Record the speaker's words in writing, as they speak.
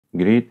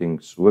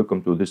Greetings,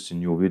 welcome to this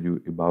new video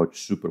about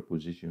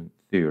superposition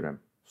theorem.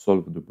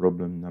 Solve the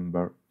problem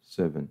number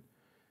 7.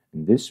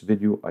 In this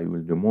video, I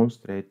will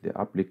demonstrate the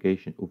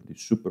application of the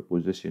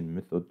superposition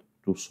method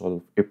to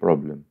solve a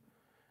problem,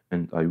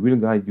 and I will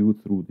guide you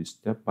through the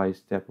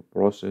step-by-step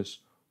process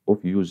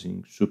of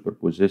using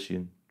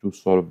superposition to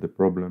solve the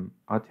problem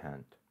at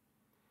hand.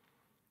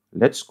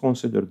 Let's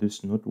consider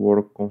this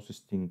network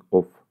consisting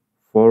of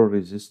 4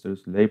 resistors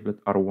labeled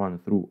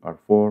R1 through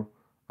R4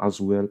 as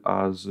well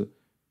as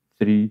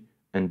 3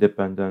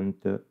 independent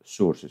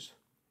sources.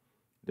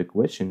 The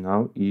question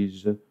now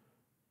is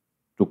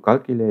to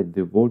calculate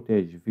the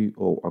voltage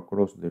VO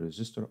across the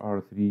resistor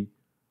R3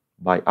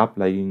 by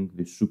applying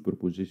the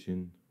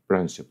superposition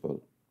principle.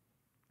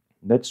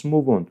 Let's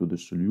move on to the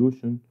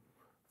solution.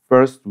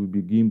 First, we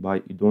begin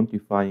by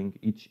identifying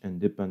each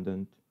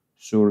independent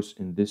source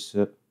in this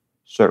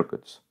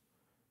circuit.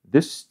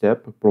 This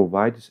step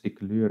provides a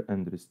clear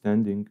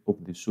understanding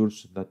of the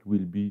source that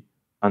will be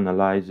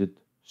analyzed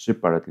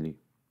separately.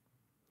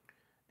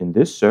 In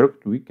this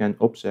circuit, we can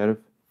observe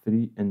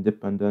 3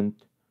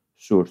 independent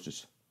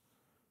sources.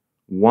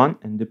 One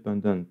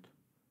independent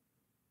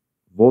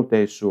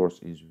voltage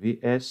source is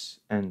Vs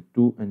and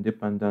 2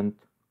 independent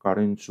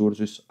current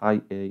sources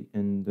IA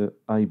and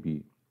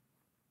IB.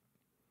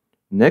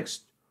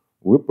 Next,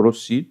 we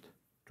proceed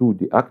to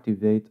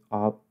deactivate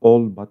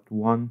all but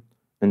one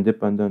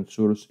independent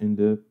source in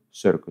the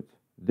circuit.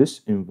 This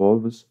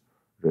involves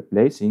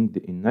replacing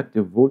the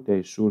inactive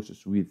voltage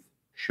sources with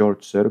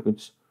short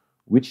circuits,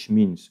 which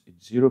means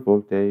it's zero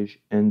voltage,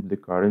 and the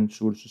current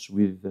sources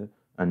with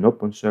an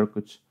open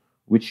circuit,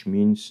 which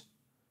means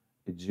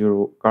it's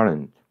zero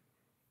current.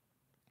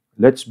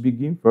 Let's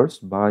begin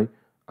first by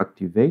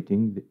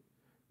activating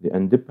the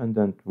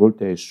independent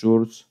voltage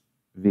source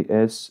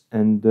Vs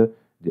and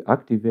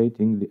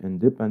deactivating the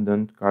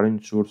independent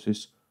current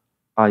sources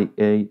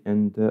IA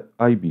and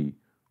IB,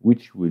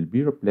 which will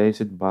be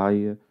replaced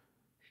by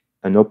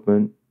an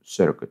open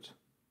circuit.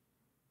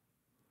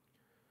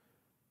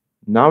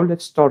 Now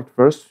let's start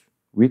first.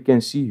 We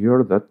can see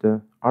here that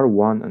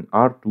R1 and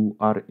R2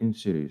 are in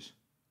series,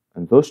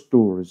 and those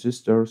two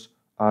resistors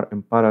are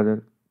in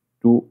parallel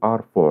to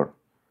R4.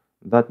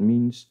 That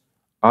means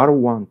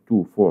R1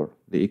 to 4,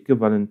 the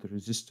equivalent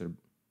resistor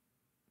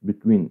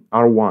between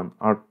R1,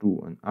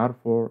 R2, and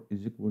R4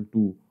 is equal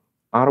to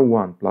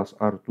R1 plus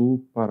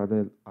R2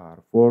 parallel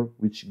R4,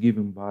 which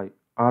given by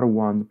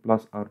R1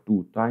 plus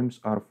R2 times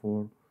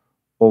R4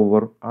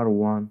 over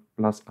R1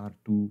 plus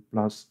R2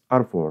 plus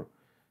R4.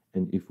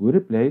 And if we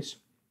replace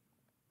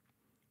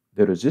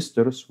the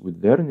resistors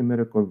with their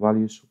numerical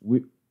values,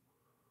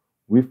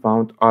 we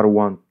found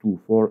R1 to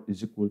 4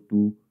 is equal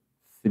to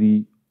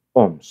 3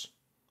 ohms.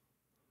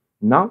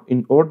 Now,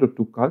 in order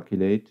to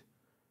calculate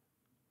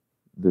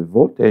the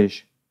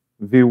voltage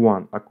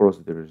V1 across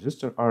the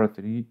resistor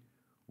R3,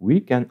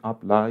 we can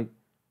apply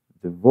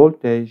the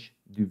voltage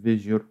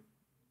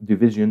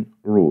division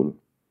rule.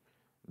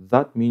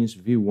 That means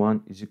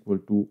V1 is equal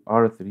to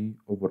R3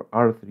 over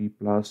R3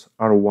 plus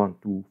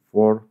R1 to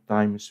 4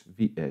 times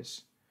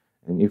Vs.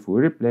 And if we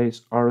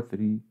replace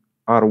R3,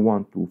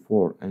 R1 to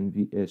 4 and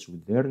Vs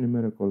with their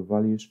numerical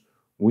values,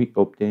 we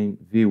obtain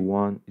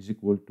V1 is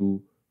equal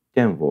to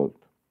 10 volt.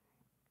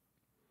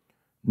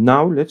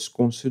 Now let's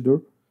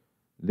consider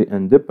the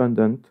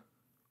independent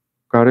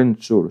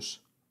current source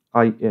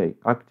IA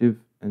active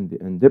and the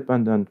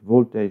independent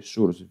voltage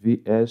source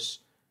Vs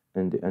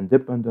and the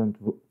independent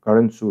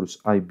current source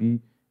IB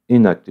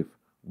inactive,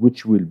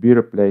 which will be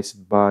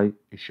replaced by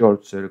a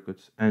short circuit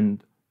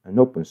and an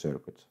open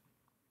circuit.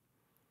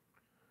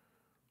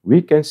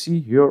 We can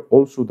see here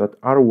also that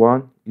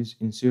R1 is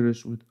in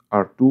series with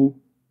R2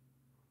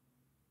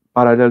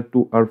 parallel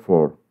to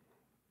R4.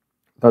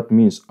 That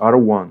means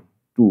R1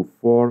 to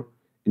 4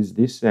 is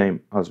the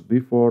same as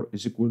before,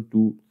 is equal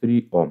to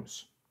 3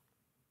 ohms.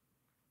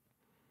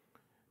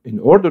 In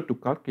order to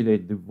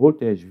calculate the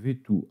voltage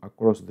V2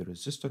 across the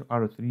resistor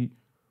R3,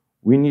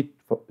 we need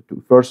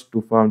first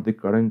to find the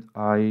current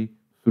I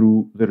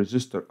through the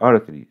resistor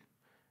R3.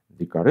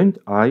 The current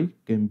I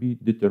can be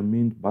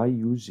determined by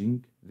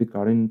using the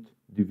current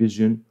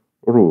division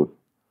rule.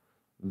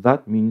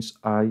 That means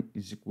I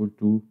is equal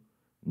to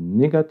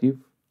negative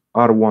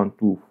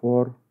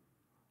R124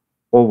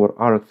 over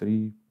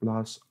R3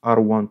 plus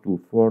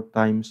R124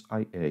 times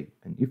IA.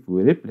 And if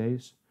we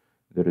replace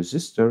the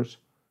resistors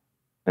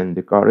and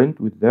the current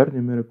with their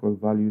numerical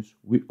values,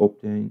 we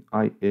obtain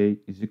IA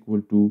is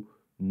equal to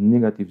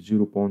negative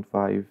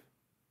 0.5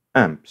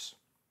 amps.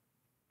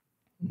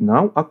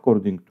 Now,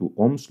 according to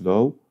Ohm's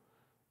law,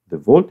 the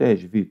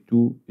voltage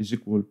V2 is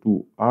equal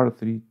to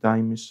R3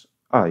 times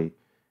I.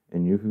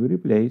 And if we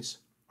replace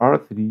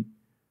R3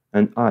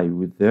 and I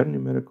with their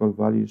numerical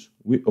values,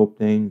 we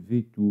obtain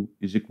V2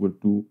 is equal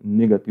to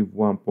negative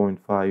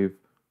 1.5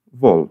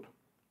 volt.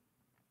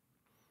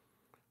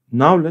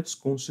 Now let's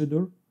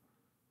consider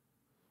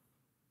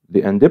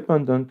the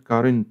independent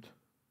current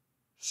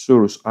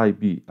source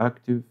IB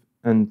active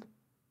and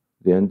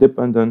the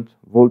independent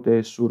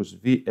voltage source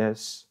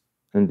Vs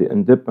and the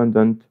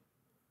independent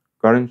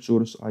current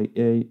source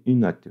IA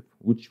inactive,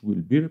 which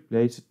will be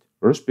replaced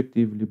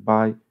respectively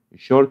by a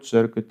short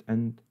circuit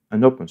and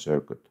an open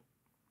circuit.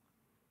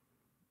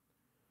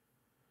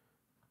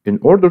 In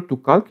order to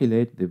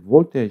calculate the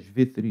voltage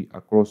V3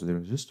 across the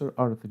resistor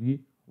R3,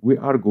 we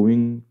are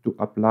going to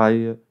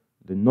apply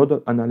the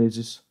nodal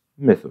analysis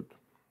method.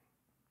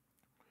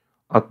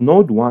 At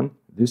node 1,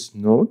 this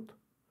node,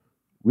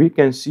 we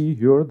can see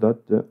here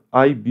that the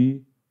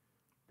IB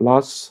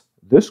plus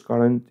this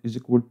current is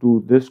equal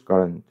to this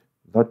current.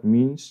 That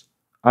means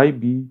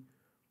IB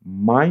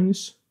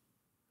minus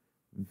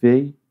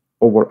V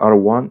over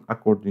R1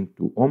 according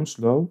to Ohm's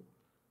law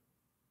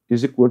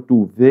is equal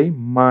to V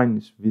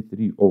minus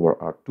V3 over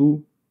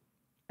R2.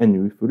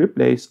 And if we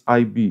replace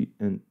IB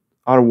and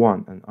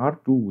R1 and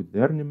R2 with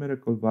their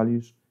numerical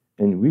values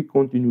and we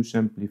continue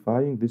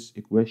simplifying this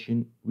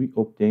equation, we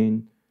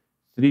obtain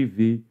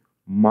 3V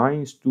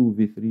minus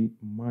 2V3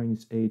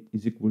 minus 8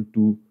 is equal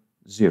to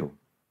 0.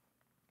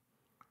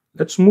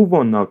 Let's move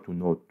on now to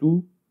node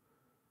 2.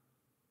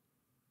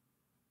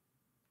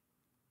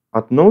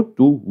 At node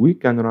 2, we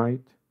can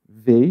write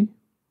V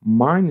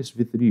minus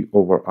V3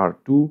 over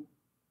R2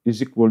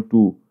 is equal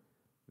to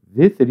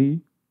V3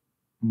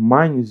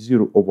 minus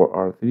 0 over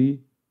R3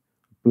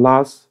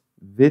 plus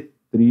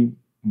V3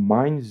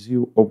 minus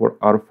 0 over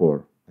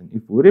R4. And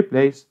if we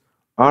replace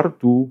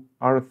R2,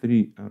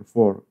 R3,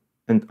 R4,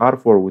 and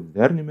R4 with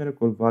their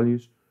numerical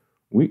values,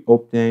 we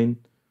obtain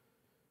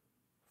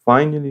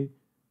finally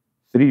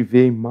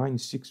 3V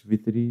minus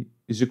 6V3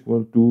 is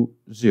equal to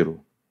 0.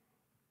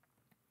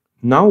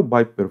 Now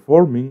by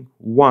performing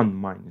 1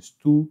 minus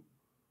 2,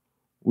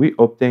 we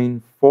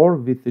obtain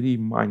 4V3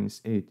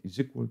 minus 8 is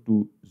equal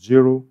to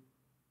 0.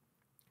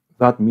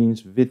 That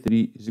means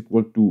V3 is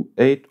equal to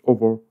 8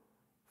 over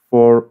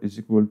 4 is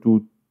equal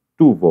to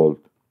 2 volt.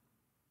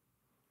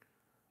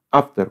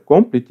 After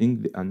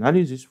completing the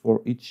analysis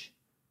for each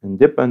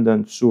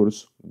independent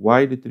source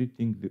while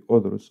treating the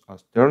others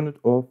as turned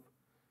off,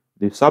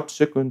 the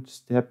subsequent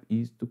step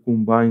is to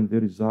combine the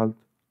result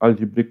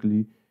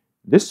algebraically.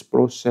 This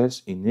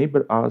process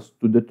enables us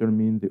to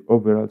determine the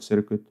overall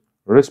circuit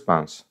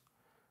response.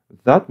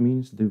 That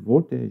means the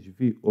voltage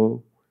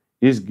VO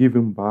is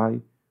given by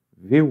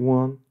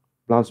V1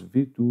 plus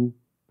V2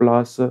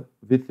 plus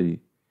V3.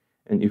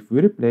 And if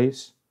we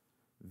replace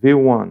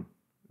V1,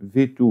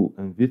 V2,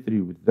 and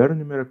V3 with their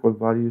numerical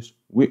values,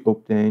 we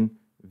obtain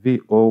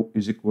VO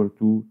is equal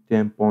to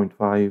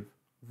 10.5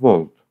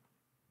 volt.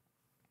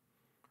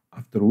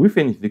 After we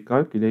finish the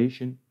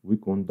calculation, we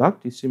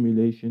conduct a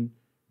simulation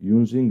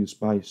using a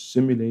SPICE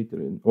simulator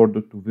in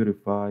order to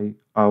verify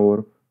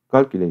our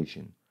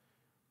calculation.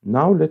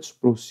 Now let's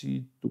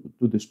proceed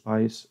to the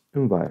SPICE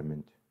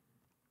environment.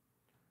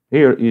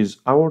 Here is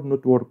our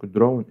network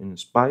drawn in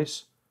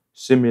SPICE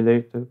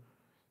simulator.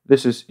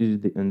 This is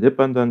the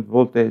independent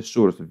voltage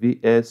source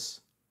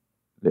VS,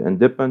 the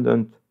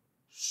independent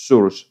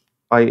source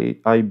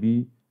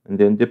IB, and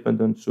the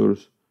independent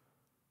source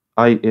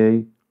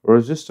IA,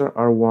 resistor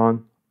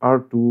R1,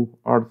 R2,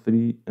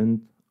 R3,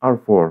 and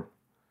R4.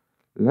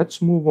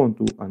 Let's move on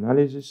to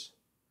analysis.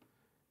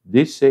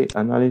 This say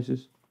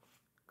analysis,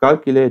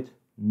 calculate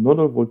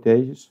nodal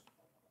voltages.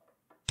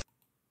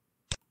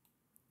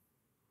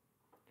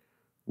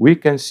 We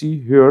can see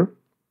here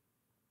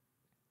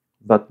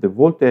that the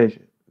voltage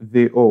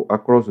VO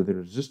across the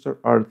resistor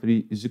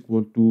R3 is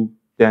equal to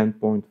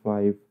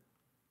 10.5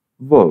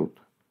 volt.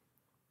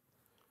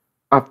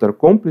 After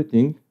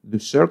completing the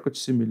circuit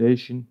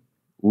simulation,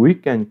 we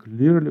can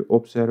clearly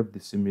observe the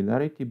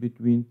similarity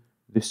between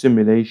the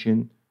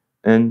simulation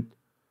and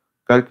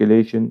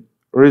calculation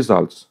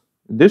results.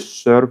 This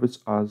serves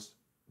as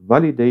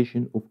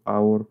validation of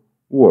our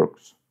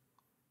works.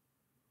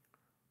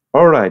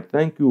 Alright,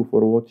 thank you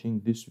for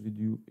watching this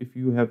video. If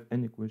you have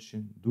any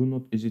question, do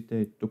not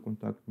hesitate to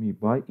contact me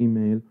by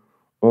email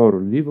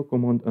or leave a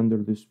comment under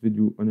this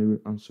video and I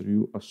will answer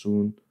you as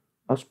soon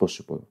as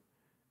possible.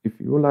 If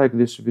you like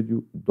this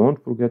video,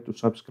 don't forget to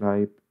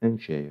subscribe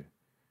and share.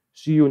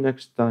 See you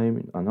next time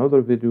in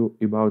another video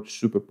about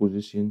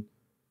superposition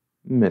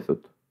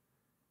method.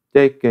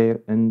 Take care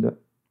and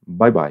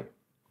bye-bye.